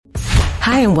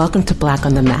Hi, and welcome to Black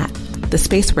on the Mat, the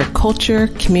space where culture,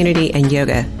 community, and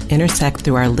yoga intersect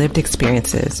through our lived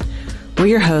experiences. We're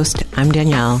your host. I'm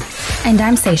Danielle. And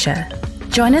I'm Seisha.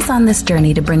 Join us on this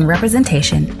journey to bring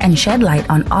representation and shed light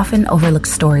on often overlooked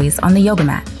stories on the yoga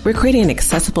mat. We're creating an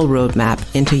accessible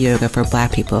roadmap into yoga for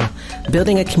Black people,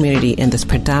 building a community in this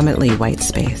predominantly white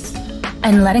space.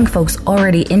 And letting folks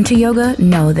already into yoga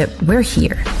know that we're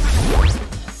here.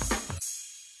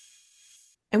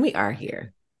 And we are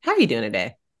here. How are you doing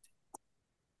today?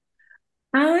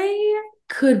 I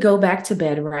could go back to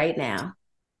bed right now.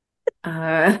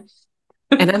 And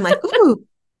I'm like, ooh,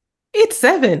 it's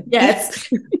 7. Yes.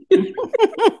 No,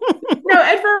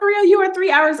 and for real, you are 3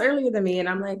 hours earlier than me. And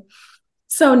I'm like,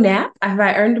 so nap? Have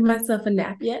I earned myself a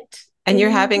nap yet? And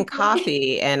you're having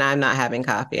coffee and I'm not having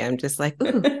coffee. I'm just like,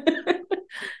 ooh.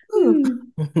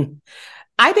 Ooh.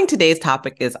 I think today's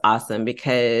topic is awesome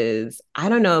because I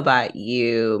don't know about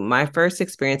you. My first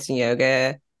experience in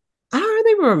yoga, I don't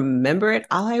really remember it.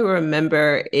 All I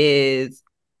remember is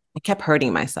I kept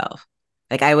hurting myself.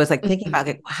 Like I was like thinking about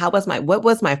like, what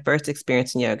was my first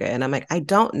experience in yoga? And I'm like, I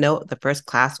don't know what the first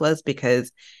class was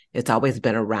because it's always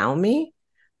been around me.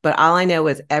 But all I know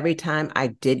is every time I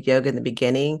did yoga in the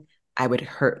beginning, I would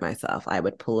hurt myself. I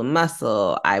would pull a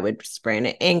muscle. I would sprain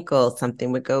an ankle.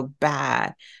 Something would go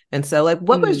bad. And so like,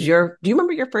 what was do you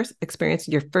remember your first experience,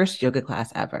 your first yoga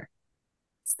class ever?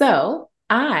 So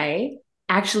I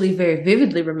actually very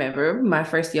vividly remember my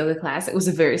first yoga class. It was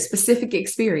a very specific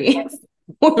experience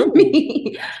for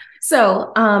me.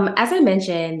 So, as I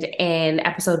mentioned in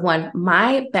episode 1,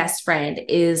 my best friend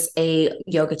is a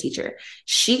yoga teacher.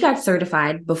 She got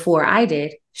certified before I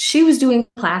did. She was doing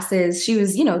classes. She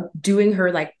was, doing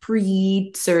her like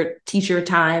pre-cert teacher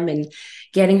time and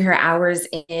getting her hours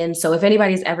in. So if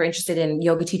anybody's ever interested in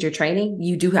yoga teacher training,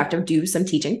 you do have to do some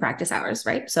teaching practice hours,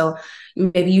 right? So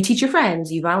maybe you teach your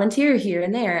friends, you volunteer here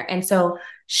and there. And so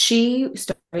she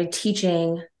started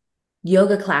teaching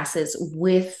yoga classes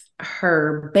with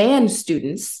her band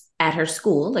students at her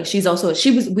school. Like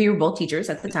we were both teachers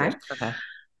at the time. Okay.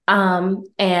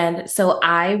 And so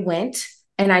I went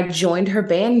and I joined her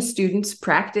band students'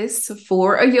 practice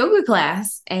for a yoga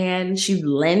class, and she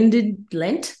lent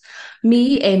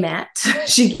me a mat.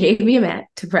 She gave me a mat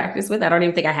to practice with. I don't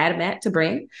even think I had a mat to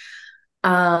bring.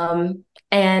 And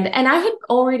I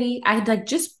had like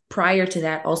just prior to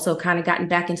that also kind of gotten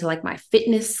back into like my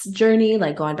fitness journey,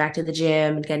 like going back to the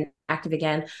gym and getting active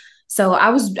again. So I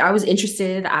was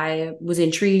interested. I was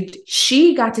intrigued.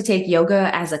 She got to take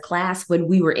yoga as a class when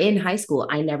we were in high school.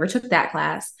 I never took that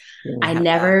class. I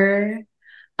never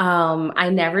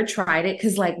tried it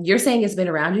because like you're saying it's been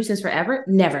around you since forever.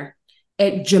 Never.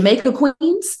 At Jamaica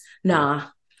Queens, nah.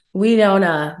 We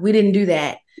didn't do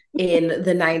that in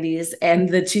the 90s and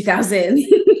the 2000s.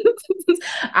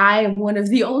 I am one of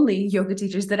the only yoga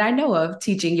teachers that I know of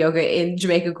teaching yoga in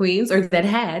Jamaica Queens, or that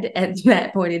had at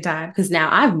that point in time, because now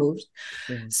I've moved.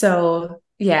 Mm-hmm. So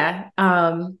yeah,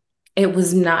 it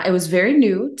was very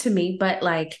new to me, but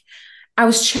like I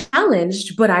was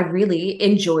challenged, but I really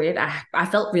enjoyed it. I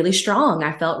felt really strong.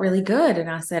 I felt really good. And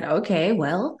I said, okay,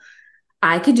 well,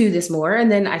 I could do this more.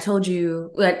 And then I told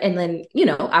you, and then,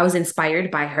 I was inspired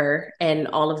by her and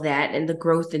all of that and the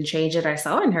growth and change that I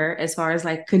saw in her as far as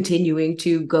like continuing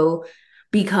to go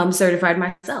become certified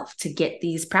myself to get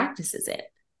these practices in.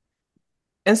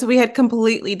 And so we had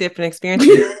completely different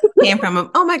experiences. Came from,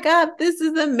 oh my God, this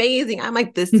is amazing. I'm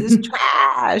like, this is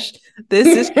trash. This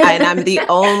is, and I'm the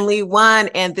only one,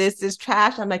 and this is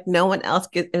trash. I'm like, no one else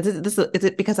gets. Is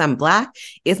it because I'm Black?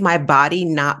 Is my body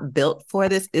not built for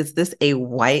this? Is this a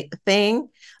white thing?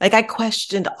 Like I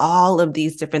questioned all of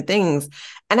these different things,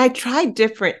 and I tried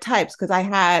different types because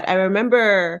I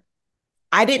remember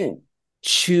I didn't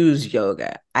choose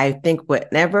yoga. I think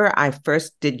whenever I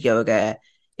first did yoga,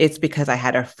 it's because I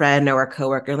had a friend or a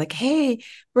coworker like, hey,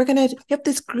 we're going to have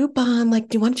this group on.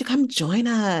 Like, why don't you come join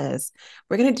us?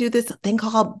 We're going to do this thing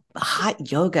called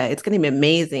hot yoga. It's going to be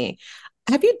amazing.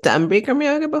 Have you done Bikram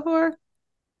yoga before?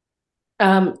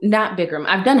 Not Bikram.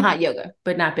 I've done hot yoga,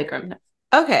 but not Bikram.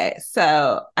 Okay.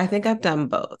 So I think I've done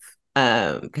both.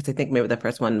 Because I think maybe the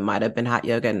first one might have been hot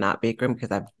yoga and not Bikram,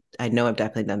 because I know I've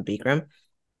definitely done Bikram.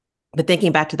 But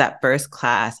thinking back to that first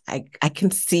class, I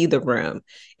can see the room.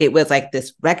 It was like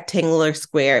this rectangular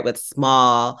square. It was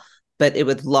small, but it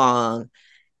was long,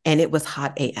 and it was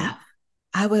hot AF.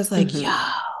 I was like, yo,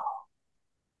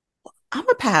 I'm going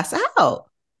to pass out.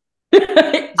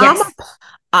 Yes.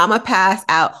 I'm going to pass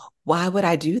out. Why would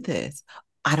I do this?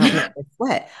 I don't want to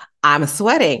sweat. I'm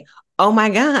sweating. Oh my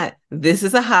God, this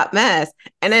is a hot mess.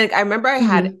 And then I remember I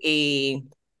had a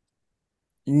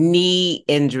knee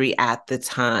injury at the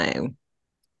time.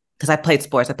 because I played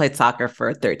sports. I played soccer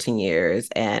for 13 years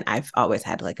and I've always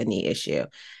had like a knee issue.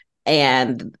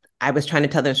 And I was trying to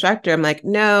tell the instructor, I'm like,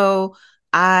 no,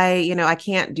 I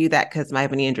can't do that because I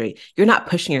have a knee injury. You're not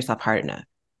pushing yourself hard enough,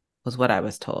 was what I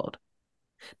was told.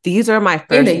 These are my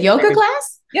first. In the yoga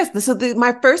class? Yes. This is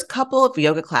my first couple of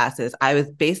yoga classes. I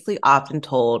was basically often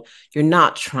told, you're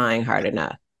not trying hard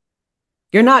enough.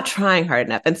 You're not trying hard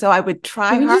enough. And so I would try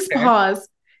harder. Just pause.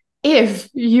 If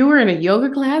you were in a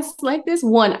yoga class like this,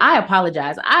 one, I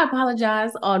apologize. I apologize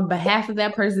on behalf of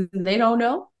that person they don't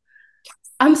know.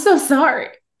 I'm so sorry.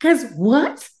 Because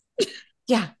what?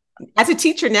 Yeah. As a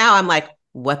teacher now, I'm like,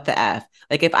 what the F?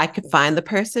 Like, if I could find the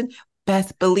person,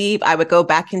 best believe I would go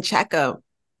back and check them.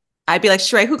 I'd be like,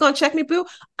 Sheree, who gonna check me, boo?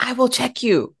 I will check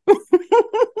you.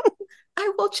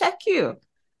 I will check you.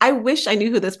 I wish I knew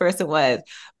who this person was,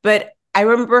 but I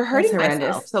remember hurting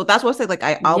myself. So that's what I said. Like,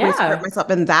 I always hurt myself.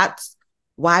 And that's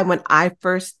why when I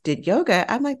first did yoga,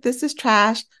 I'm like, this is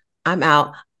trash. I'm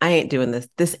out. I ain't doing this.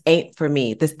 This ain't for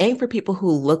me. This ain't for people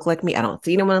who look like me. I don't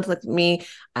see anyone else like me.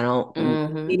 I don't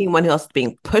see anyone else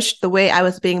being pushed the way I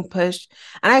was being pushed.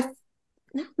 And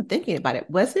now I'm thinking about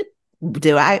it.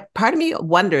 Part of me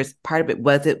wonders, part of it,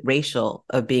 was it racial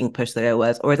of being pushed the way I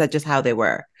was, or is that just how they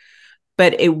were?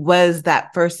 But it was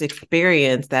that first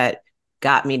experience that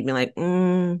got me to be like,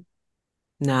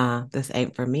 nah, this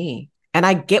ain't for me. And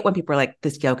I get when people are like,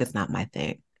 this yoga is not my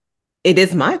thing. It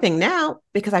is my thing now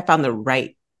because I found the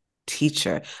right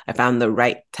teacher. I found the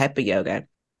right type of yoga.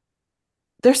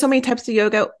 There's so many types of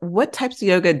yoga. What types of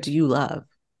yoga do you love?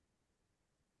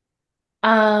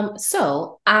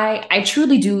 So I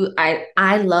truly do.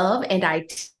 I love and I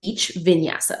teach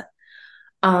vinyasa.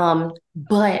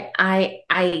 But I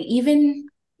even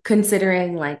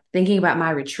considering like thinking about my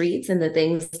retreats and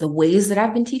the ways that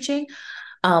I've been teaching,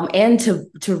 and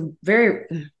the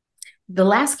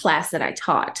last class that I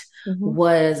taught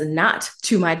was not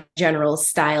to my general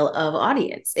style of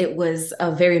audience. It was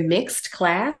a very mixed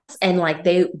class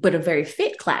but a very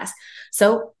fit class.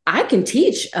 So I can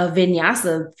teach a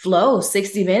vinyasa flow,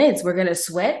 60 minutes. We're going to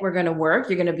sweat. We're going to work.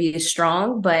 You're going to be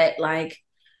strong, but like,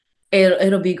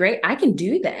 it'll be great. I can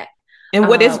do that. And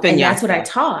what is vinyasa? And that's what I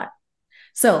taught.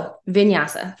 So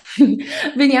vinyasa,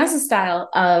 vinyasa style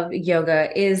of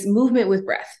yoga is movement with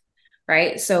breath,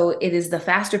 right? So it is the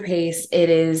faster pace. It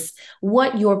is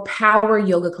what your power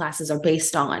yoga classes are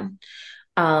based on.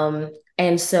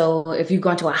 And so if you've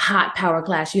gone to a hot power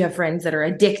class, you have friends that are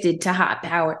addicted to hot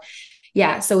power.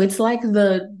 Yeah. So it's like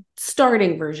the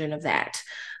starting version of that.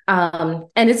 And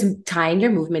it's tying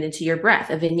your movement into your breath.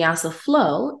 A vinyasa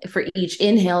flow, for each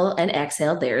inhale and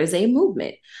exhale, there is a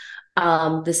movement.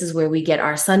 This is where we get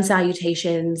our sun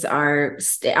salutations, are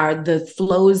the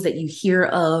flows that you hear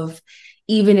of,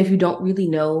 even if you don't really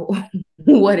know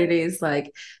what it is.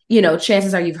 Like,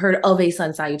 chances are you've heard of a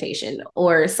sun salutation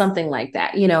or something like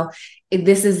that.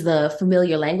 This is the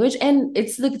familiar language, and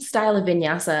it's the style of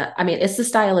vinyasa. I mean, it's the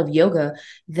style of yoga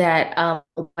that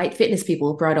white fitness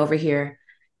people brought over here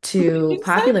to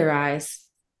popularize.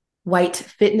 White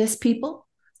fitness people.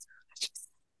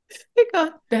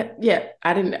 That, yeah,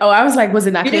 I didn't. Oh, I was like, was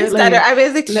it not clear?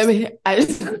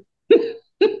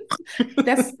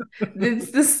 That's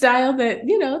the style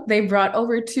that they brought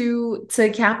over to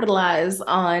capitalize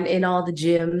on in all the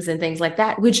gyms and things like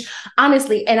that. Which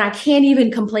honestly, and I can't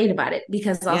even complain about it,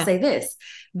 because I'll say this: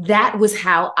 that was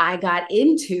how I got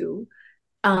into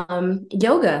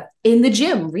yoga in the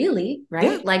gym, really,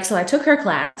 right? Yeah. Like, so I took her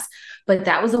class, but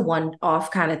that was a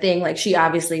one-off kind of thing. Like,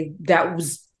 that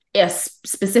was a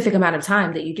specific amount of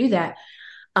time that you do that.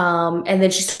 And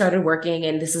then she started working,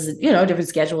 and this is a different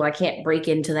schedule. I can't break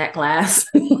into that class,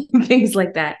 things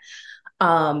like that.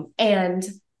 When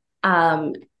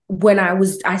I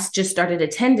just started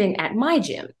attending at my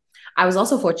gym, I was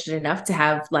also fortunate enough to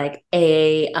have like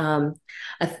a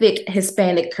thick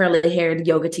Hispanic curly haired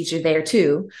yoga teacher there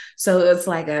too. So it's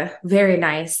like a very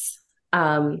nice,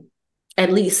 at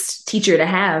least teacher to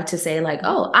have, to say like,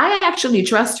 oh, I actually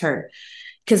trust her.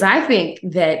 Because I think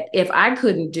that if I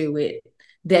couldn't do it,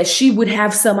 that she would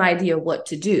have some idea what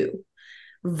to do,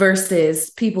 versus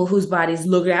people whose bodies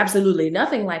look absolutely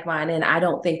nothing like mine. And I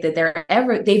don't think that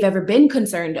they've ever been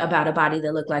concerned about a body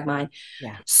that looked like mine.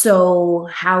 Yeah. So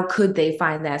how could they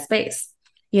find that space?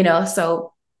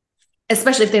 So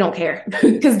especially if they don't care,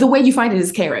 because the way you find it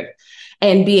is caring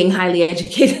and being highly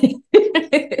educated.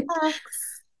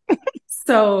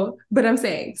 But I'm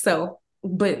saying,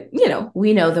 but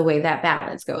we know the way that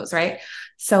balance goes, right?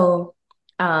 So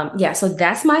so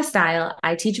that's my style.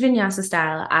 I teach vinyasa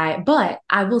style. But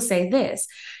I will say this: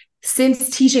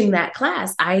 since teaching that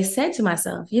class, I said to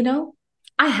myself,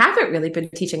 I haven't really been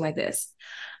teaching like this.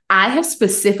 I have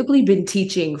specifically been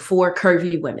teaching for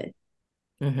curvy women.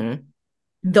 Mm-hmm.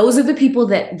 Those are the people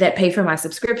that pay for my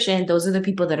subscription. Those are the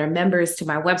people that are members to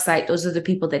my website. Those are the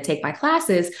people that take my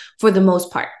classes for the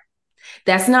most part.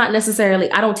 That's not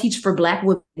necessarily, I don't teach for Black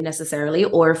women necessarily,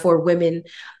 or for women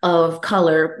of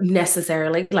color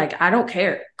necessarily. Like, I don't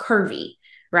care. Curvy,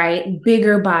 right?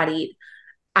 Bigger bodied.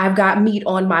 I've got meat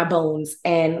on my bones.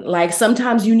 And like,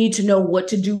 sometimes you need to know what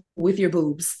to do with your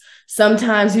boobs.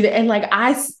 Sometimes and like,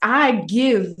 I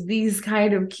give these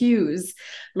kind of cues.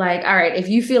 Like, all right, if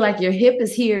you feel like your hip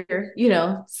is here,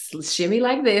 shimmy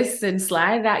like this and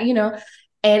slide that,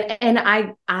 and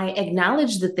I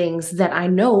acknowledge the things that I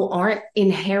know aren't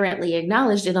inherently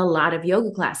acknowledged in a lot of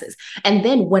yoga classes. And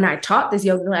then when I taught this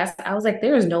yoga class, I was like,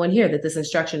 there is no one here that this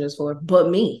instruction is for but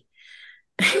me.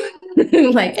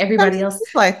 Like everybody else.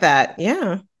 Like that.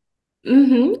 Yeah.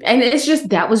 Mm-hmm. And it's just,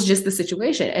 that was just the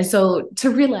situation. And so to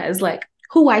realize like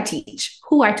who I teach,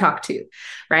 who I talk to,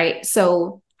 right?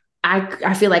 So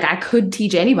I feel like I could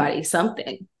teach anybody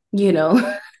something,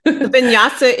 The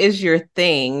vinyasa is your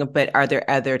thing, but are there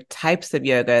other types of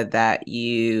yoga that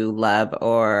you love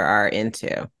or are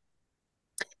into?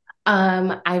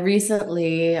 I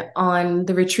recently, on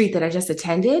the retreat that I just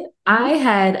attended, I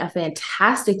had a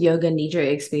fantastic yoga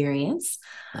nidra experience.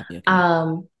 Love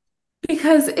yoga.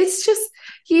 Because it's just,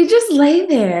 you just lay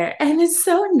there and it's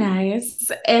so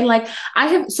nice. And like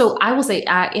I will say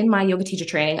in my yoga teacher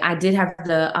training, I did have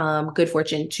the good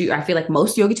fortune to, I feel like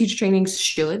most yoga teacher trainings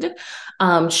should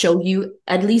show you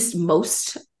at least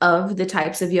most of the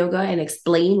types of yoga and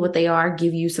explain what they are,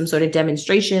 give you some sort of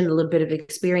demonstration, a little bit of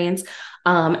experience.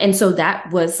 And so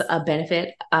that was a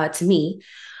benefit to me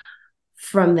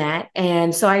from that.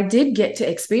 And so I did get to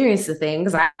experience the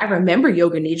things. I remember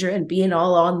yoga nidra and being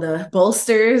all on the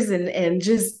bolsters and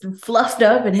just fluffed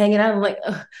up and hanging out. I'm like,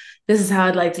 this is how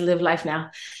I'd like to live life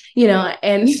now,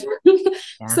 and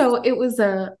yeah. So it was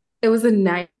a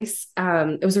nice,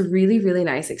 it was a really, really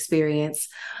nice experience.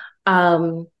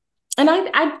 And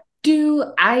I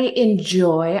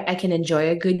can enjoy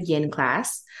a good yin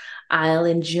class. I'll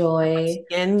enjoy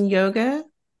yin yoga.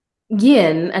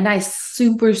 Yin, a nice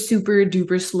super, super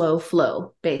duper slow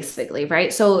flow, basically,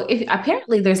 right? So if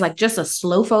apparently there's like just a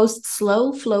slow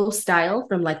flow style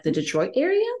from like the Detroit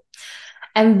area.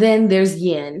 And then there's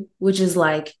yin, which is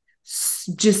like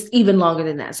just even longer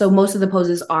than that. So most of the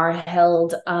poses are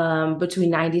held between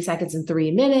 90 seconds and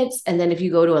 3 minutes. And then if you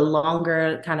go to a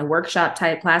longer kind of workshop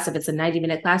type class, if it's a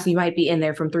 90-minute class, you might be in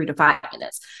there from 3 to 5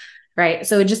 minutes, right?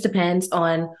 So it just depends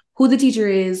on who the teacher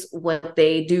is, what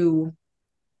they do,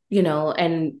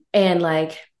 and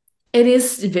like, it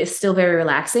is still very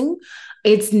relaxing.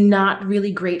 It's not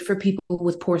really great for people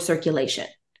with poor circulation.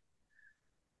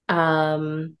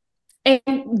 And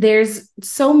there's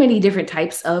so many different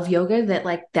types of yoga that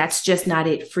like, that's just not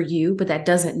it for you, but that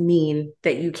doesn't mean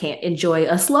that you can't enjoy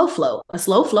a slow flow. A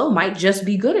slow flow might just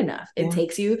be good enough. It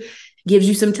gives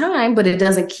you some time, but it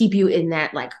doesn't keep you in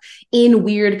that like in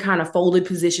weird kind of folded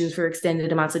positions for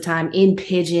extended amounts of time, in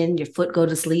pigeon, your foot go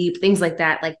to sleep, things like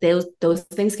that. Like those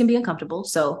things can be uncomfortable.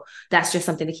 So that's just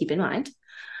something to keep in mind.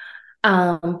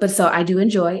 But so I do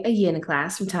enjoy a yin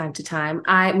class from time to time.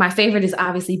 My favorite is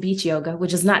obviously beach yoga,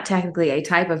 which is not technically a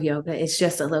type of yoga. It's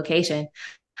just a location.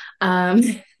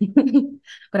 But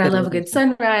I love a good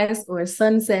sunrise or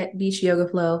sunset beach yoga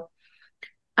flow.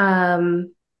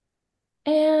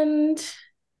 And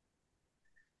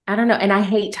I don't know. And I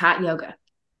hate hot yoga.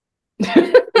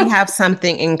 We have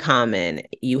something in common.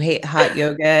 You hate hot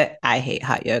yoga. I hate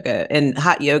hot yoga. And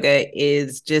hot yoga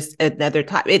is just another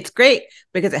type. It's great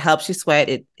because it helps you sweat.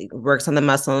 It works on the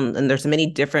muscle. And there's so many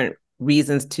different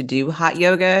reasons to do hot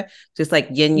yoga, just like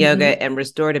yin yoga and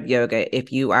restorative yoga.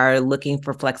 If you are looking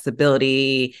for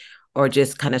flexibility or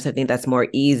just kind of something that's more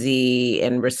easy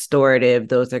and restorative,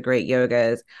 those are great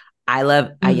yogas. I love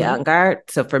Iyengar.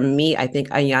 So for me, I think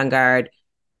Iyengar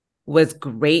was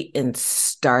great in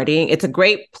starting. It's a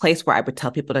great place where I would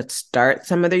tell people to start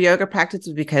some of their yoga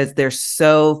practices because they're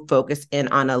so focused in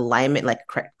on alignment, like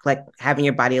having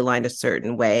your body aligned a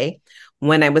certain way.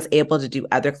 When I was able to do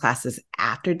other classes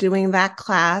after doing that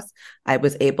class, I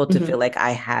was able to feel like I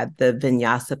had the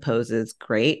vinyasa poses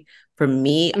great. For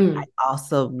me, I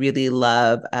also really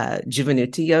love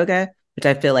Jivanuti yoga, which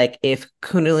I feel like if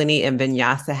Kundalini and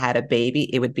Vinyasa had a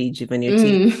baby, it would be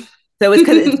Jivanuti. So it's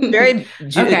because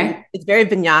it's very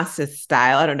Vinyasa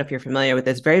style. I don't know if you're familiar with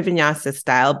this, very Vinyasa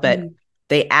style, but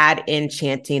they add in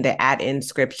chanting, they add in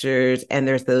scriptures, and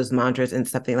there's those mantras and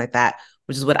something like that,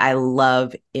 which is what I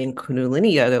love in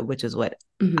Kundalini yoga, which is what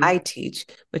I teach,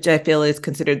 which I feel is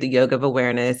considered the yoga of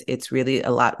awareness. It's really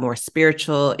a lot more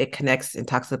spiritual. It connects and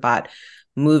talks about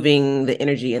moving the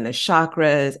energy in the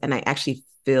chakras. And I actually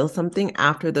feel something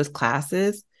after those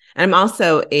classes. And I'm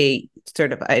also a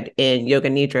certified in Yoga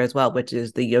Nidra as well, which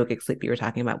is the yogic sleep you were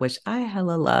talking about, which I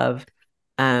hella love.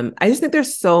 I just think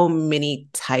there's so many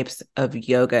types of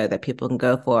yoga that people can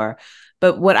go for.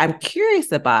 But what I'm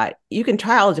curious about, you can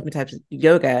try all the different types of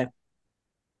yoga,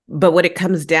 but when it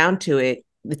comes down to it,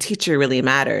 the teacher really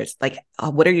matters. Like,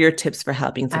 what are your tips for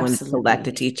helping someone select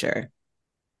a teacher?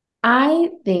 I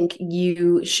think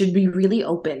you should be really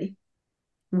open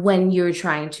when you're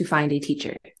trying to find a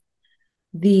teacher.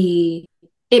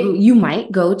 You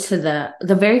might go to the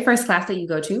very first class that you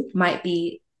go to might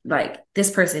be like,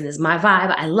 this person is my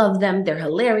vibe. I love them. They're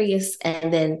hilarious.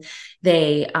 And then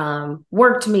they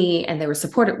worked me and they were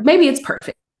supportive. Maybe it's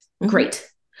perfect. Mm-hmm. Great.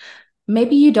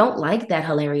 Maybe you don't like that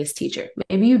hilarious teacher.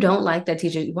 Maybe you don't like that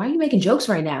teacher. Why are you making jokes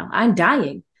right now? I'm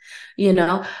dying.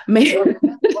 Maybe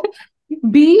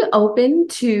be open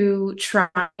to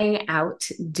trying out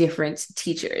different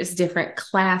teachers, different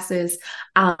classes.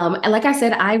 And like I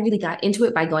said, I really got into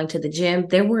it by going to the gym.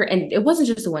 And it wasn't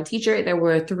just the one teacher. There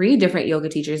were 3 different yoga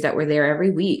teachers that were there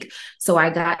every week. So I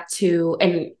got to,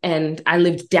 and I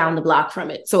lived down the block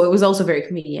from it. So it was also very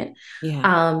convenient.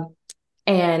 Yeah.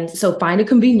 And so find a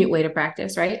convenient way to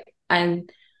practice, right? And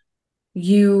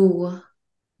you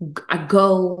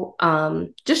go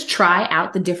just try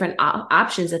out the different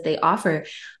options that they offer.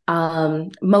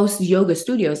 Most yoga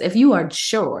studios, if you are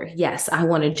sure, yes, I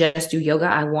want to just do yoga,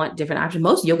 I want different options.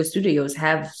 Most yoga studios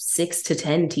have 6 to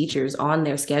 10 teachers on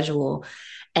their schedule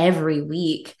every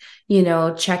week.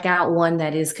 Check out one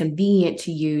that is convenient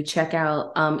to you. Check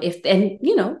out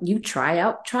you try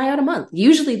out a month.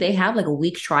 Usually they have like a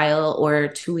week trial or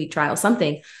 2-week trial,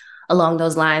 something along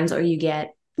those lines, or you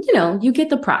get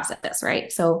the process,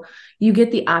 right? So you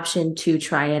get the option to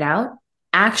try it out,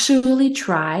 actually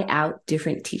try out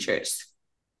different teachers.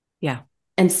 Yeah.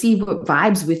 And see what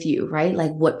vibes with you, right?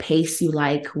 Like what pace you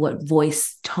like, what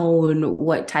voice tone,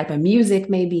 what type of music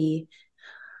maybe.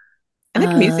 I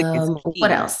think music is key.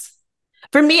 What else?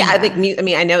 For me, I think,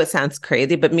 I know it sounds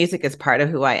crazy, but music is part of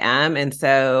who I am. And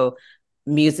so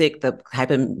music, the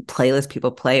type of playlist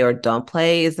people play or don't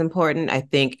play is important. I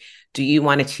think, do you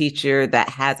want a teacher that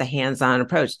has a hands-on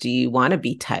approach? Do you want to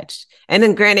be touched? And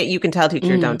then granted, you can tell a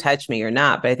teacher, don't touch me or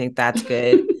not, but I think that's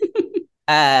good.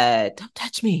 Don't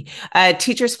touch me.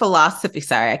 Teacher's philosophy.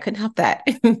 Sorry, I couldn't help that.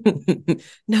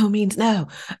 No means no.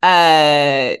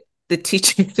 The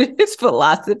teacher's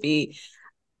philosophy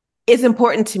is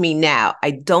important to me now.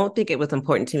 I don't think it was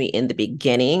important to me in the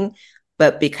beginning,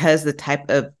 but because the type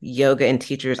of yoga and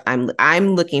teachers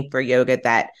I'm looking for yoga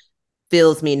that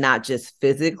fills me not just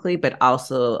physically, but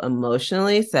also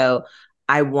emotionally. So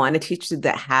I want a teacher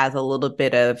that has a little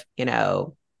bit of,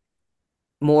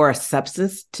 more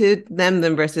substance to them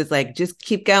than versus like, just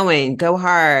keep going, go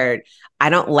hard. I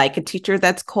don't like a teacher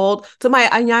that's cold. So my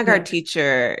Iyengar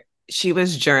teacher, she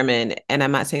was German, and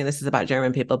I'm not saying this is about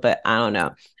German people, but I don't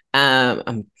know.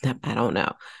 I don't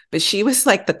know, but she was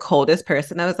like the coldest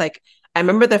person. I was like, I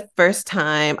remember the first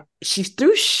time she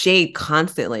threw shade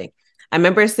constantly. I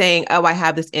remember saying, oh, I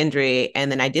have this injury. And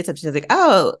then I did something. She was like,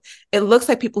 oh, it looks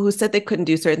like people who said they couldn't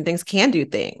do certain things can do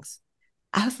things.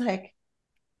 I was like,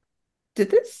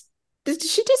 did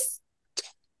she just?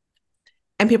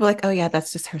 And people are like, oh yeah,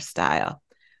 that's just her style.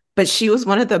 But she was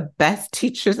one of the best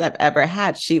teachers I've ever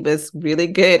had. She was really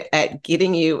good at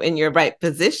getting you in your right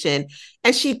position.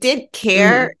 And she did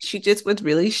care. Mm-hmm. She just was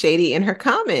really shady in her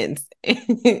comments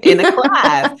in a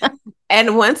class.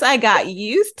 And once I got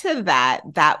used to that,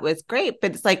 that was great.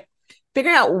 But it's like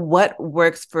figuring out what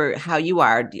works for how you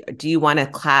are. Do you want a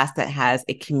class that has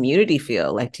a community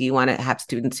feel? Like, do you want to have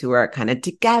students who are kind of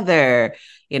together?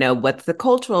 What's the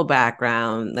cultural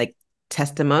background? Like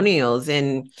testimonials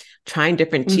and trying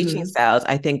different teaching styles.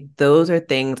 I think those are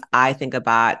things I think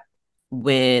about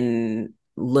when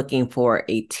looking for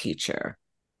a teacher,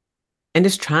 and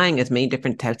just trying as many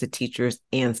different types of teachers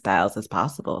and styles as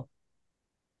possible.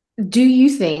 Do you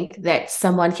think that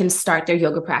someone can start their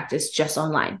yoga practice just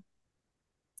online?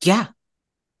 Yeah.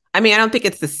 I don't think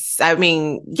it's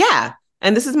yeah.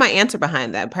 And this is my answer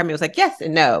behind that. Part of me was like, yes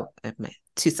and no. I have my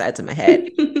 2 sides of my head.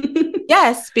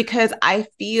 Yes, because I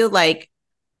feel like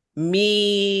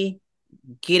me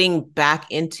getting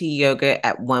back into yoga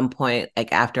at one point,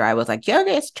 like after I was like,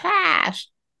 yoga is trash,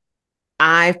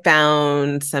 I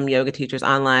found some yoga teachers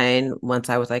online once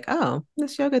I was like, oh,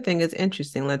 this yoga thing is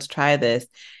interesting. Let's try this.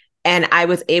 And I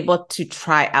was able to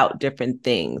try out different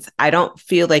things. I don't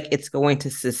feel like it's going to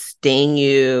sustain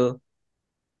you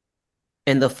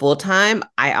in the full time,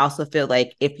 I also feel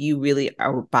like if you really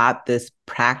are about this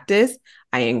practice,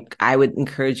 I would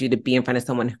encourage you to be in front of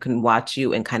someone who can watch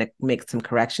you and kind of make some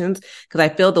corrections. Because I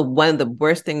feel one of the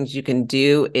worst things you can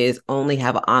do is only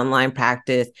have an online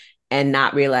practice and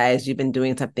not realize you've been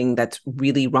doing something that's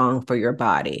really wrong for your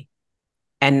body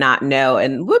and not know.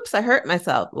 And whoops, I hurt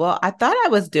myself. Well, I thought I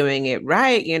was doing it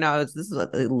right. This is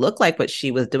what it looked like what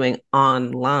she was doing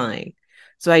online.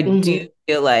 So I do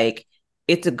feel like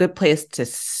it's a good place to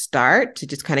start, to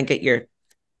just kind of get your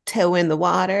toe in the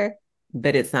water,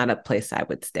 but it's not a place I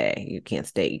would stay. You can't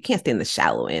stay in the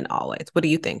shallow end always. What do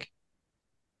you think?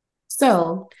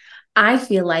 So I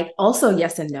feel like also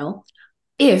yes and no.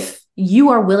 If you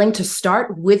are willing to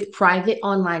start with private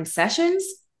online sessions,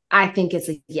 I think it's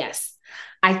a yes.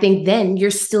 I think then you're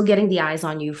still getting the eyes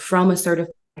on you from a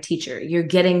certified teacher. You're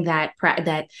getting that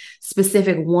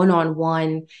specific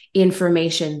one-on-one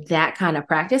information, that kind of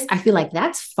practice. I feel like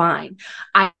that's fine.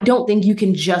 I don't think you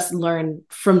can just learn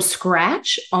from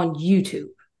scratch on YouTube.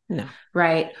 No.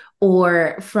 Right?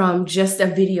 Or from just a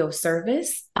video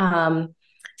service.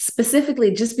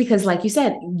 Specifically, just because, like you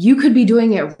said, you could be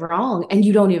doing it wrong and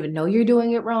you don't even know you're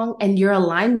doing it wrong. And your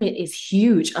alignment is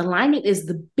huge. Alignment is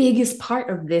the biggest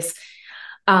part of this,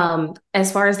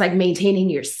 as far as like maintaining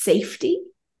your safety.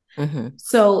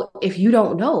 So if you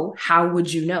don't know, how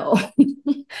would you know?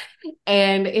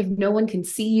 And if no one can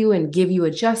see you and give you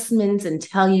adjustments and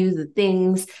tell you the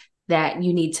things that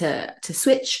you need to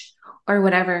switch or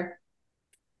whatever,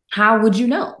 how would you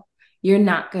know? You're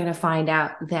not going to find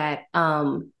out that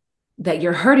that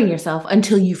you're hurting yourself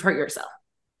until you've hurt yourself.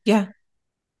 Yeah,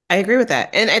 I agree with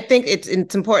that. And I think it's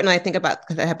important. I think about,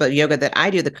 because I have a yoga that I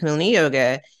do, the Kundalini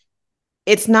yoga.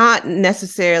 It's not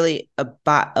necessarily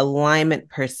about alignment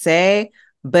per se,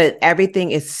 but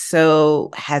everything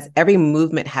every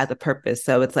movement has a purpose.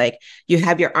 So it's like you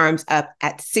have your arms up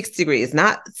at 6 degrees,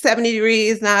 not 70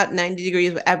 degrees, not 90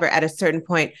 degrees, whatever, at a certain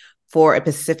point for a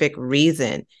specific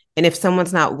reason. And if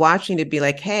someone's not watching, to be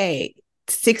like, hey,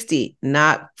 60,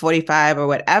 not 45 or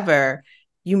whatever,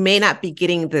 you may not be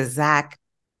getting the exact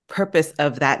purpose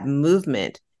of that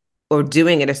movement or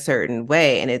doing it a certain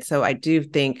way. And so I do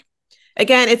think,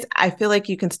 again, I feel like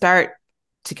you can start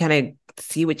to kind of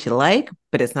see what you like,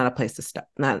 but it's not a place to start.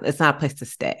 It's not a place to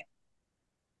stay.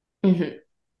 Not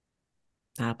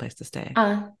a place to stay.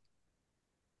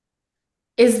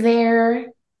 Is there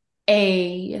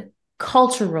a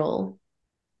cultural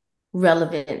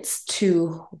relevance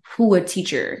to who a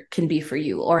teacher can be for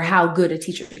you, or how good a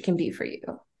teacher can be for you?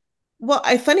 Well,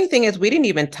 a funny thing is we didn't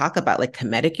even talk about like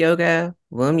Kemetic yoga,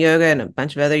 womb yoga, and a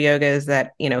bunch of other yogas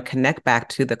that, connect back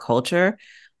to the culture,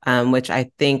 which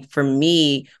I think for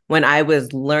me, when I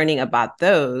was learning about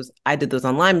those, I did those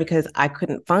online because I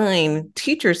couldn't find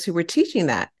teachers who were teaching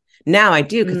that. Now I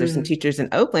do, because there's some teachers in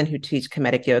Oakland who teach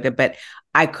Kemetic yoga, but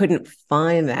I couldn't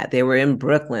find that. They were in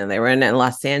Brooklyn. They were in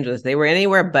Los Angeles. They were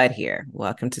anywhere but here.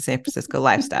 Welcome to San Francisco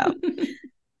lifestyle.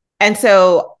 And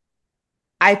so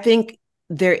I think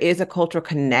there is a cultural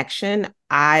connection.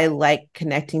 I like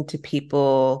connecting to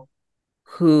people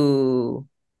who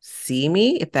see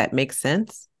me, if that makes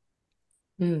sense.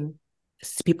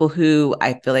 People who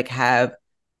I feel like have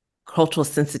cultural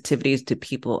sensitivities to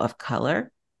people of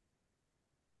color.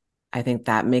 I think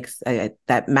that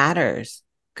that matters.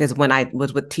 Because when I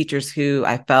was with teachers who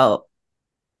I felt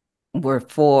were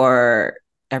for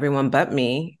everyone but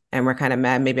me, and were kind of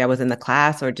mad, maybe I was in the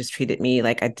class, or just treated me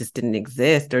like I just didn't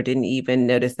exist, or didn't even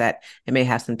notice that it may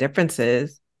have some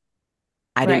differences,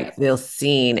 I didn't feel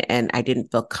seen, and I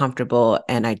didn't feel comfortable,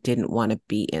 and I didn't want to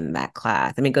be in that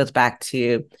class. I mean, it goes back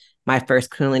to my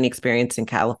first Kundalini experience in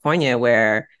California,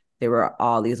 where there were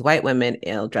all these white women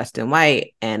dressed in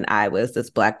white, and I was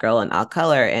this Black girl in all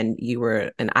color, and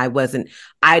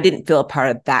I didn't feel a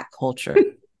part of that culture.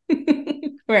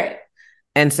 Right.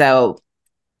 And so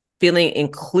feeling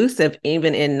inclusive,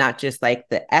 even in not just like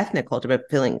the ethnic culture, but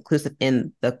feeling inclusive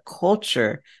in the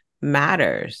culture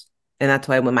matters. And that's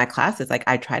why when my classes, like,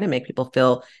 I try to make people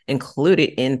feel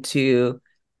included into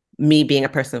me being a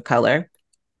person of color,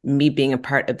 me being a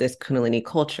part of this Kundalini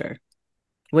culture.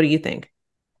 What do you think?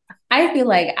 I feel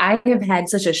like I have had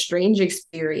such a strange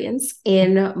experience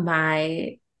in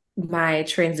my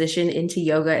transition into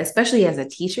yoga, especially as a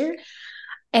teacher,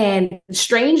 and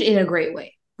strange in a great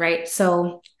way, right?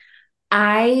 So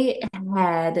I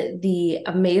had the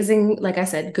amazing, like I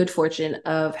said, good fortune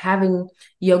of having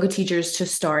yoga teachers to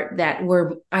start that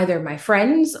were either my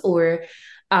friends or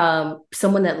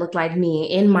someone that looked like me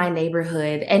in my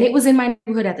neighborhood. And it was in my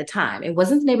neighborhood at the time. It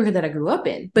wasn't the neighborhood that I grew up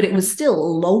in, but it was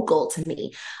still local to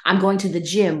me. I'm going to the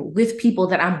gym with people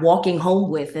that I'm walking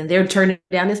home with, and they're turning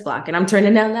down this block and I'm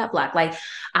turning down that block. Like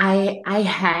I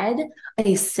had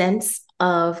a sense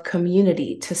of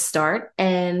community to start.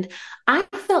 And I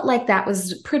felt like that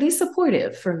was pretty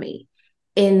supportive for me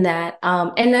in that.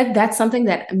 That's something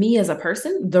that me as a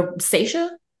person, the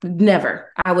Stacia,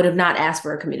 never. I would have not asked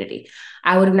for a community.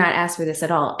 I would have not asked for this at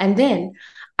all. And then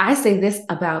I say this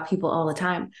about people all the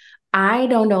time. I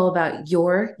don't know about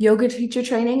your yoga teacher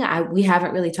training. We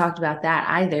haven't really talked about that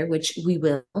either, which we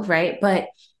will, right? But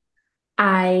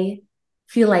I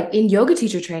feel like in yoga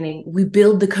teacher training, we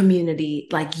build the community.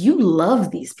 Like, you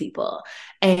love these people,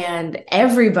 and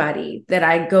everybody that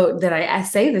I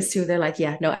say this to, they're like,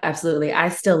 yeah, no, absolutely. I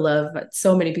still love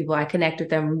so many people. I connect with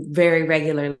them very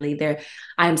regularly.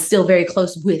 I'm still very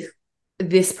close with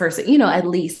this person, at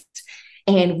least.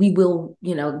 And we will,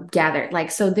 gather.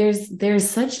 Like, so there's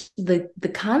such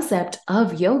the concept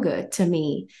of yoga to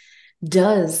me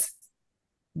does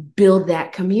build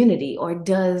that community, or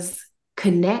does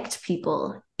connect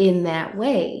people in that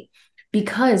way,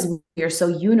 because we're so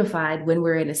unified when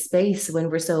we're in a space, when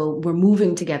we're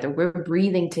moving together, we're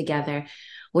breathing together,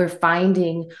 we're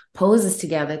finding poses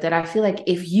together, that I feel like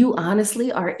if you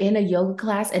honestly are in a yoga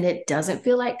class and it doesn't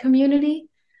feel like community,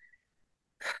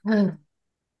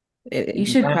 you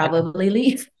should probably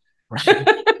leave.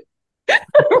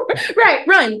 Right.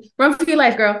 Run for your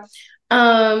life, girl.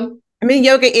 I mean,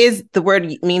 yoga is, the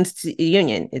word means to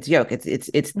union. It's yoke.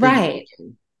 It's right.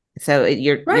 Union. So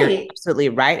you're absolutely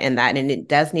right in that. And it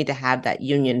does need to have that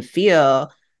union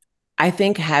feel. I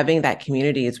think having that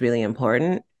community is really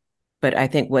important. But I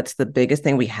think what's the biggest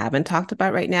thing we haven't talked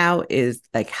about right now is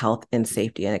like health and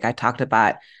safety. And like I talked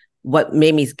about, what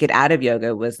made me get out of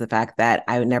yoga was the fact that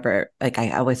I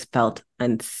always felt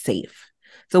unsafe.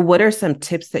 So what are some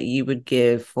tips that you would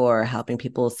give for helping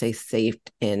people stay safe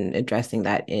in addressing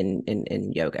that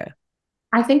in yoga?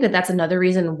 I think that that's another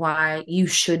reason why you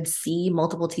should see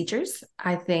multiple teachers.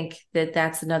 I think that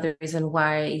that's another reason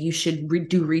why you should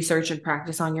do research and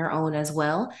practice on your own as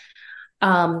well.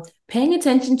 Paying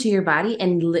attention to your body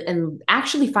and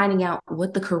actually finding out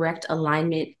what the correct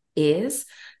alignment is.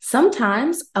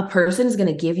 Sometimes a person is going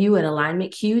to give you an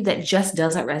alignment cue that just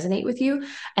doesn't resonate with you.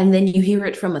 And then you hear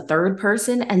it from a third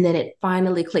person, and then it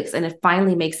finally clicks and it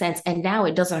finally makes sense. And now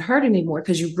it doesn't hurt anymore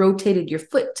because you rotated your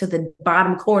foot to the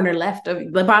bottom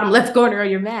left corner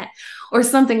of your mat, or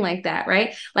something like that,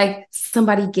 right? Like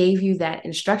somebody gave you that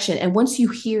instruction. And once you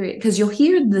hear it, because you'll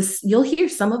hear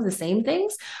some of the same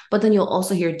things, but then you'll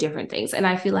also hear different things. And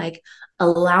I feel like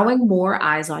allowing more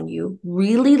eyes on you,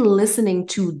 really listening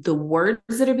to the words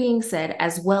that are being said,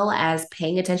 as well as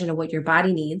paying attention to what your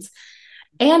body needs,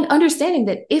 and understanding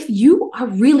that if you are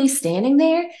really standing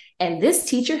there and this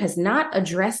teacher has not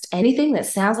addressed anything that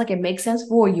sounds like it makes sense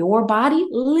for your body,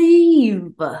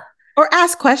 leave. Or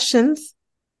ask questions.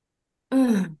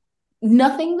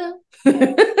 Nothing though.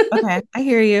 Okay, I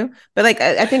hear you. But like,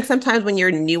 I think sometimes when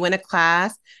you're new in a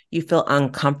class, you feel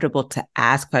uncomfortable to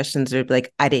ask questions, or be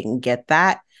like, I didn't get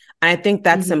that. And I think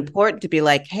that's important to be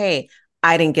like, hey,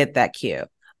 I didn't get that cue.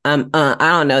 I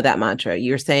don't know that mantra.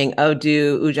 You're saying, oh,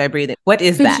 do Ujjayi breathing. What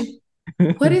is that?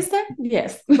 What is that?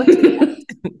 Yes.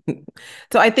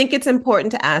 So I think it's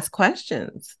important to ask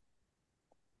questions.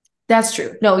 That's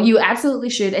true. No, you absolutely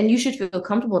should. And you should feel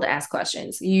comfortable to ask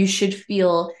questions. You should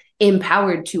feel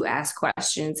empowered to ask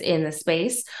questions in the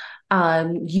space.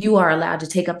 You are allowed to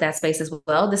take up that space as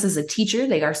well. This is a teacher.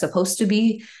 They are supposed to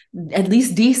be at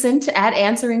least decent at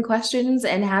answering questions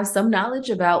and have some knowledge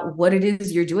about what it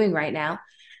is you're doing right now.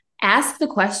 Ask the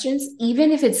questions,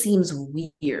 even if it seems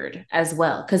weird as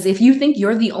well. Because if you think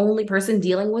you're the only person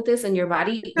dealing with this in your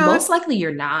body, most likely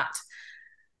you're not.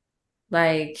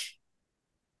 Like,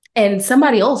 and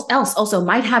somebody else also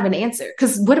might have an answer.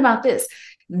 Because what about this?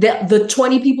 The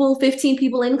 20 people, 15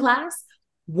 people in class,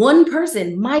 one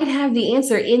person might have the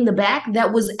answer in the back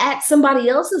that was at somebody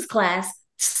else's class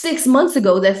 6 months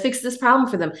ago that fixed this problem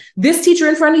for them. This teacher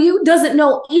in front of you doesn't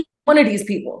know each one of these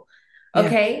people.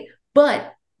 Okay. Yeah.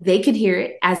 But they could hear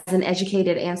it as an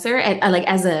educated answer, and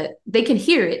they can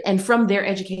hear it, and from their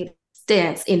educated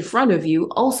stance in front of you,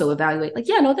 also evaluate, like,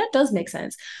 yeah, no, that does make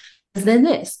sense. Then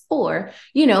this, or,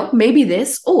 maybe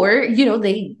this, or,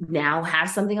 they now have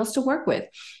something else to work with.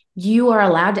 You are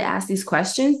allowed to ask these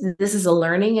questions. This is a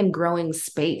learning and growing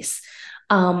space.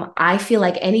 I feel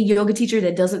like any yoga teacher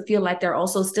that doesn't feel like they're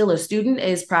also still a student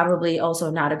is probably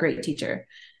also not a great teacher.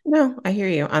 No, I hear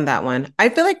you on that one. I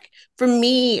feel like for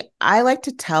me, I like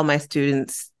to tell my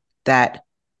students that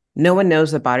no one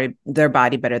knows their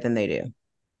body better than they do.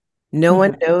 No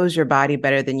one knows your body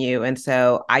better than you. And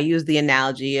so I use the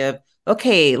analogy of,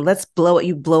 okay, let's blow it.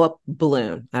 You blow up a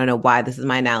balloon. I don't know why this is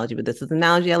my analogy, but this is an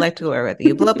analogy I like to work with.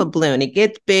 You blow up a balloon, it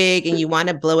gets big and you want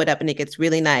to blow it up and it gets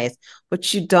really nice.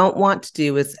 What you don't want to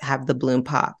do is have the balloon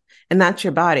pop. And that's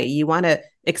your body. You want to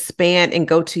expand and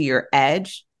go to your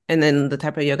edge. And then the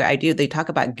type of yoga I do, they talk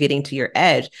about getting to your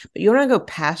edge, but you want to go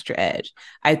past your edge.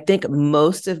 I think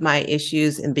most of my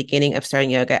issues in the beginning of starting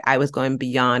yoga, I was going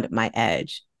beyond my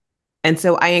edge. And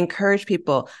so I encourage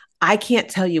people, I can't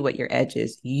tell you what your edge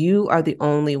is. You are the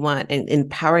only one, and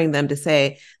empowering them to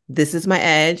say, this is my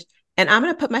edge, and I'm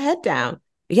going to put my head down.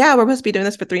 Yeah, we're supposed to be doing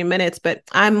this for 3 minutes, but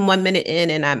I'm 1 minute in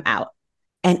and I'm out.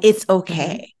 And it's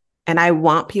okay. Mm-hmm. And I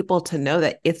want people to know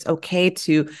that it's okay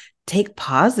to take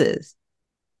pauses.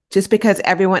 Just because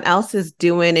everyone else is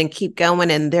doing and keep going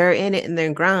and they're in it and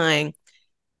they're grinding.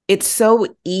 It's so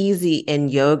easy in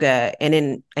yoga and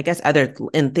in, I guess,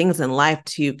 in things in life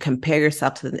to compare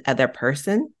yourself to the other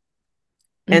person.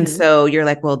 Mm-hmm. And so you're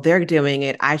like, well, they're doing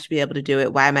it. I should be able to do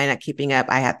it. Why am I not keeping up?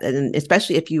 And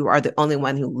especially if you are the only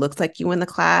one who looks like you in the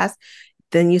class,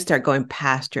 then you start going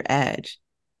past your edge.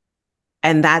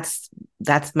 And that's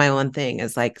my one thing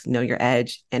is like, know your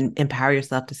edge and empower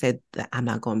yourself to say that I'm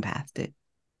not going past it.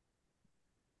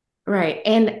 Right.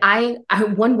 And I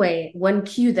one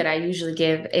cue that I usually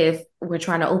give if we're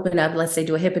trying to open up, let's say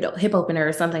do a hip opener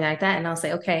or something like that. And I'll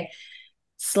say, okay,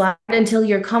 slide until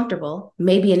you're comfortable,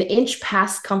 maybe an inch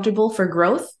past comfortable for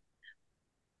growth.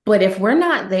 But if we're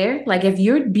not there, like if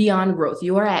you're beyond growth,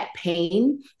 you are at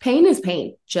pain is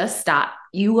pain. Just stop.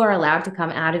 You are allowed to come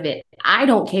out of it. I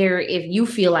don't care if you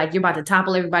feel like you're about to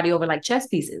topple everybody over like chess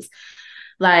pieces.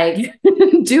 Like,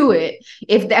 do it.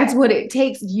 If that's what it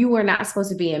takes, you are not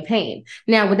supposed to be in pain.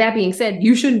 Now, with that being said,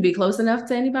 you shouldn't be close enough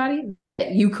to anybody.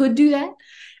 You could do that.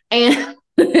 And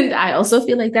I also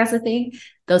feel like that's the thing.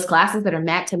 Those classes that are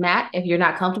mat to mat, if you're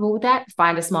not comfortable with that,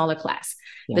 find a smaller class.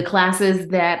 Yeah. The classes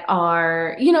that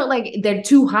are, like they're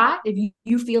too hot. If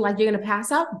you feel like you're going to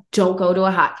pass out, don't go to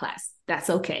a hot class. That's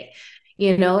okay.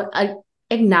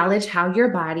 Acknowledge how your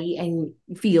body and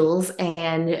feels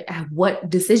and what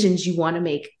decisions you want to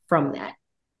make from that.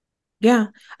 Yeah.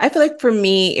 I feel like for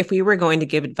me, if we were going to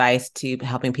give advice to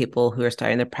helping people who are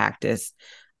starting their practice,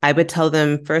 I would tell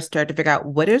them first start to figure out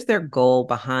what is their goal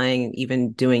behind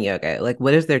even doing yoga? Like,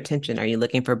 what is their intention? Are you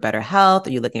looking for better health?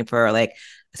 Are you looking for like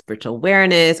spiritual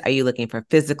awareness? Are you looking for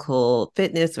physical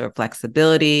fitness or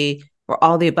flexibility or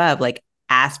all the above? Like,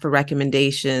 ask for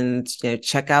recommendations,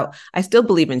 check out. I still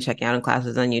believe in checking out in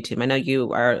classes on YouTube. I know you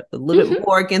are a little bit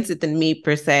more against it than me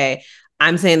per se.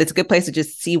 I'm saying it's a good place to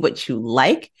just see what you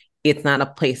like. It's not a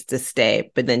place to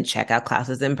stay, but then check out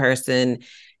classes in person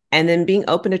and then being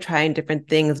open to trying different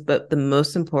things. But the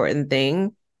most important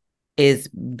thing is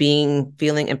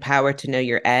feeling empowered to know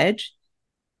your edge,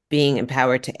 being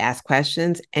empowered to ask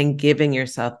questions and giving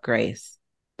yourself grace.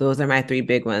 Those are my 3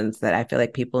 big ones that I feel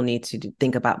like people need to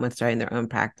think about when starting their own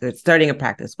practice, starting a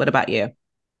practice. What about you?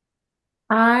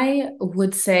 I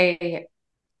would say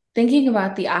thinking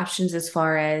about the options as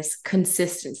far as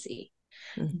consistency.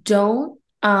 Mm-hmm. Don't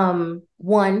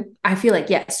one, I feel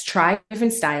like, yes, try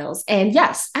different styles. And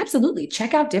yes, absolutely.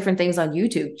 Check out different things on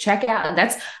YouTube.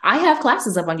 I have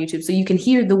classes up on YouTube so you can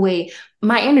hear the way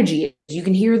my energy is. You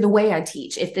can hear the way I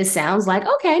teach. If this sounds like,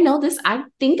 okay, no, I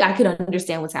think I could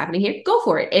understand what's happening here, go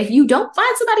for it. If you don't,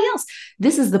 find somebody else.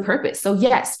 This is the purpose. So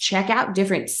yes, check out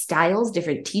different styles,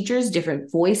 different teachers,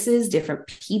 different voices, different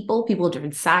people of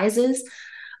different sizes.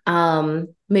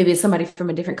 Maybe it's somebody from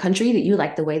a different country that you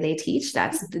like the way they teach.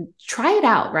 Try it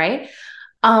out, right?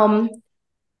 Don't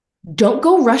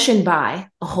go rushing by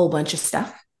a whole bunch of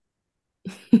stuff.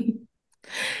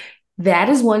 That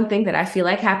is one thing that I feel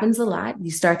like happens a lot.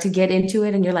 You start to get into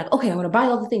it and you're like, okay, I want to buy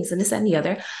all the things and this, that, and the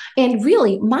other. And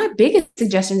really, my biggest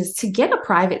suggestion is to get a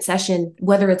private session,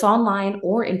 whether it's online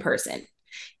or in person.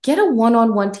 Get a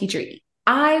one-on-one teacher.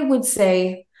 I would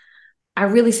say I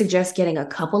really suggest getting a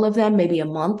couple of them, maybe a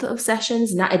month of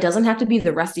sessions. It doesn't have to be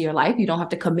the rest of your life. You don't have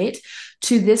to commit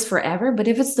to this forever. But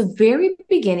if it's the very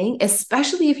beginning,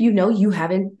 especially if you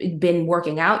haven't been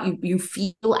working out, you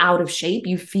feel out of shape,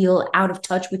 you feel out of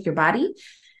touch with your body,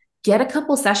 get a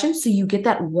couple sessions so you get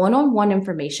that one-on-one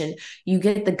information. You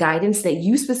get the guidance that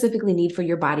you specifically need for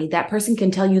your body. That person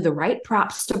can tell you the right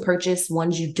props to purchase,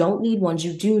 ones you don't need, ones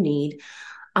you do need.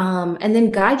 And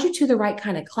then guide you to the right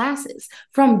kind of classes.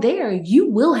 From there, you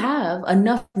will have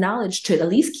enough knowledge to at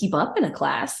least keep up in a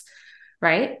class,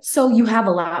 right? So you have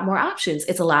a lot more options.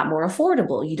 It's a lot more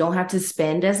affordable. You don't have to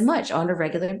spend as much on a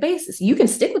regular basis. You can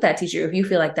stick with that teacher if you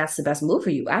feel like that's the best move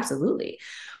for you. Absolutely.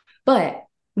 But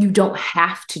you don't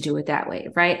have to do it that way,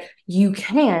 right? You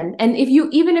can. And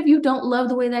even if you don't love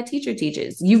the way that teacher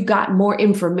teaches, you've got more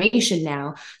information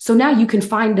now. So now you can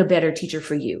find a better teacher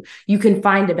for you. You can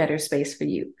find a better space for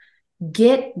you.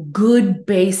 Get good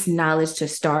base knowledge to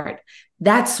start.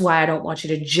 That's why I don't want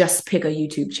you to just pick a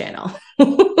YouTube channel.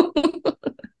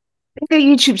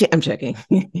 I'm joking.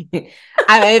 If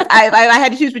I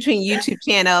had to choose between YouTube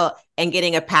channel and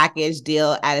getting a package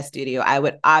deal at a studio, I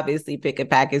would obviously pick a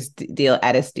package deal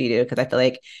at a studio because I feel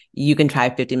like you can try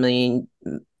 50 million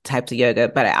types of yoga.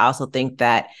 But I also think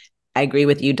that I agree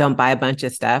with you. Don't buy a bunch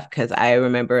of stuff because I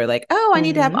remember like, oh, I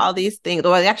need to have all these things.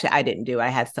 Well, actually, I didn't do. I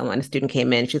had a student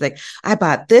came in. She's like, I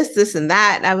bought this, and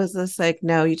that. And I was just like,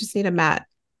 no, you just need a mat.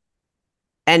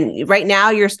 And right now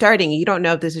you're starting, you don't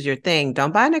know if this is your thing.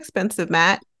 Don't buy an expensive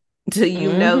mat until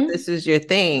you know this is your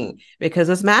thing, because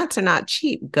those mats are not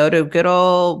cheap. Go to good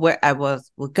old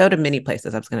we'll go to many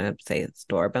places. I was going to say a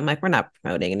store, but I'm like, we're not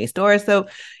promoting any stores. So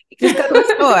just go to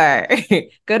a store,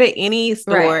 go to any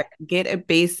store, right. Get a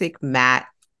basic mat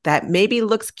that maybe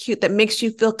looks cute, that makes you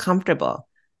feel comfortable.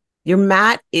 Your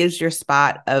mat is your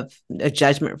spot of a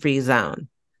judgment-free zone.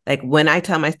 Like when I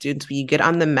tell my students, when you get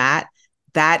on the mat,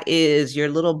 that is your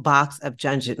little box of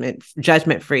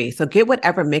judgment free. So get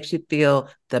whatever makes you feel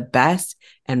the best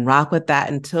and rock with that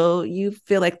until you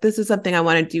feel like this is something I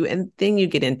want to do. And then you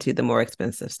get into the more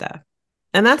expensive stuff.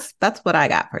 And that's what I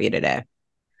got for you today.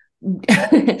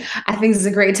 I think this is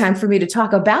a great time for me to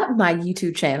talk about my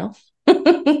YouTube channel.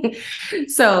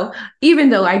 So even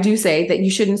though I do say that you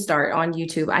shouldn't start on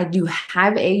YouTube, I do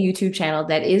have a YouTube channel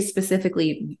that is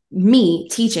specifically me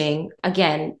teaching,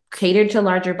 again, catered to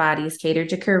larger bodies, catered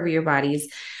to curvier bodies,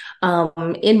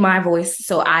 in my voice.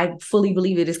 So I fully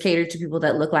believe it is catered to people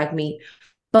that look like me,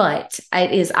 but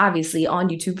it is obviously on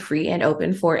YouTube, free and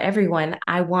open for everyone.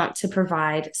 I want to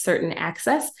provide certain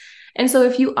access. And so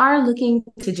if you are looking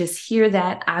to just hear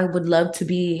that, I would love to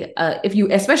be,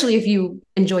 especially if you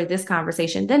enjoyed this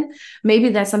conversation, then maybe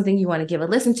that's something you want to give a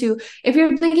listen to. If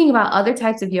you're thinking about other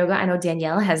types of yoga, I know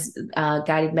Danielle has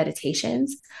guided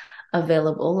meditations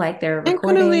available, like their recordings.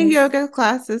 And Kundalini yoga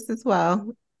classes as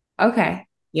well. Okay.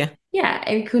 Yeah. Yeah.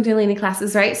 And Kundalini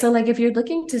classes, right? So like if you're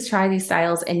looking to try these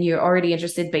styles and you're already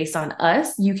interested based on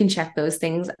us, you can check those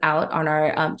things out on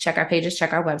our, check our pages,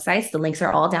 check our websites. The links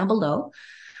are all down below.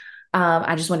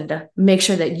 I just wanted to make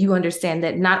sure that you understand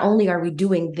that not only are we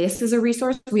doing this as a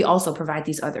resource, we also provide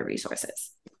these other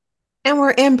resources. And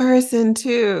we're in person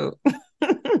too.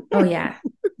 Oh yeah.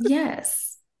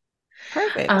 Yes.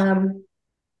 Perfect.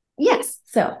 Yes.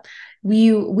 So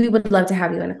we would love to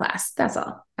have you in a class. That's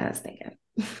all I was thinking.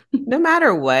 No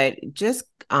matter what, just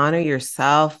honor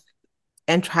yourself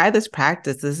and try this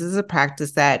practice. This is a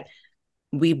practice that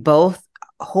we both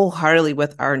wholeheartedly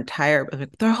with our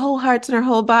whole hearts and our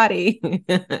whole body,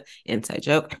 inside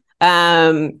joke,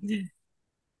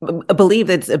 believe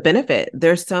it's a benefit.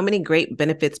 There's so many great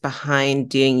benefits behind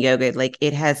doing yoga. Like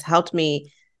it has helped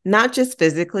me not just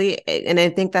physically. And I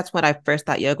think that's what I first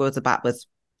thought yoga was about, was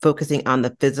focusing on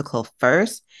the physical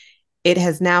first. It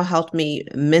has now helped me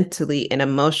mentally and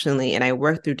emotionally. And I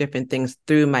work through different things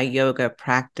through my yoga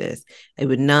practice. I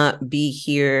would not be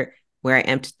here where I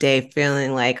am today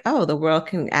feeling like, oh, the world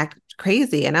can act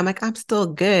crazy. And I'm like, I'm still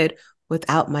good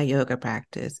without my yoga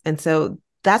practice. And so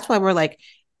that's why we're like,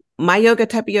 my yoga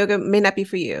type of yoga may not be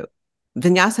for you.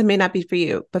 Vinyasa may not be for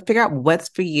you, but figure out what's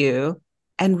for you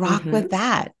and rock with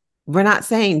that. We're not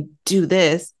saying do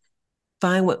this,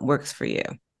 find what works for you.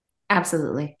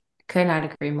 Absolutely. Could not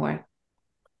agree more.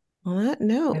 Well,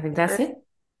 no, I think that's it.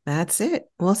 That's it.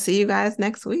 We'll see you guys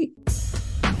next week.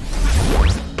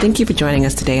 Thank you for joining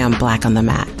us today on Black on the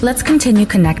Mat. Let's continue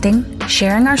connecting,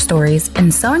 sharing our stories,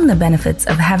 and sowing the benefits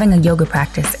of having a yoga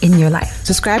practice in your life.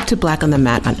 Subscribe to Black on the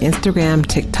Mat on Instagram,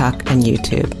 TikTok, and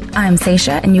YouTube. I'm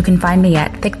Seisha, and you can find me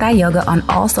at Thick Thigh Yoga on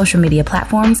all social media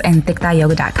platforms and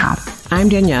thickthighyoga.com. I'm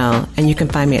Danielle, and you can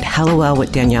find me at HelloWell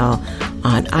with Danielle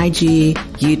on IG,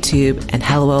 YouTube, and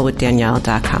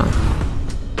HelloWellWithDanielle.com.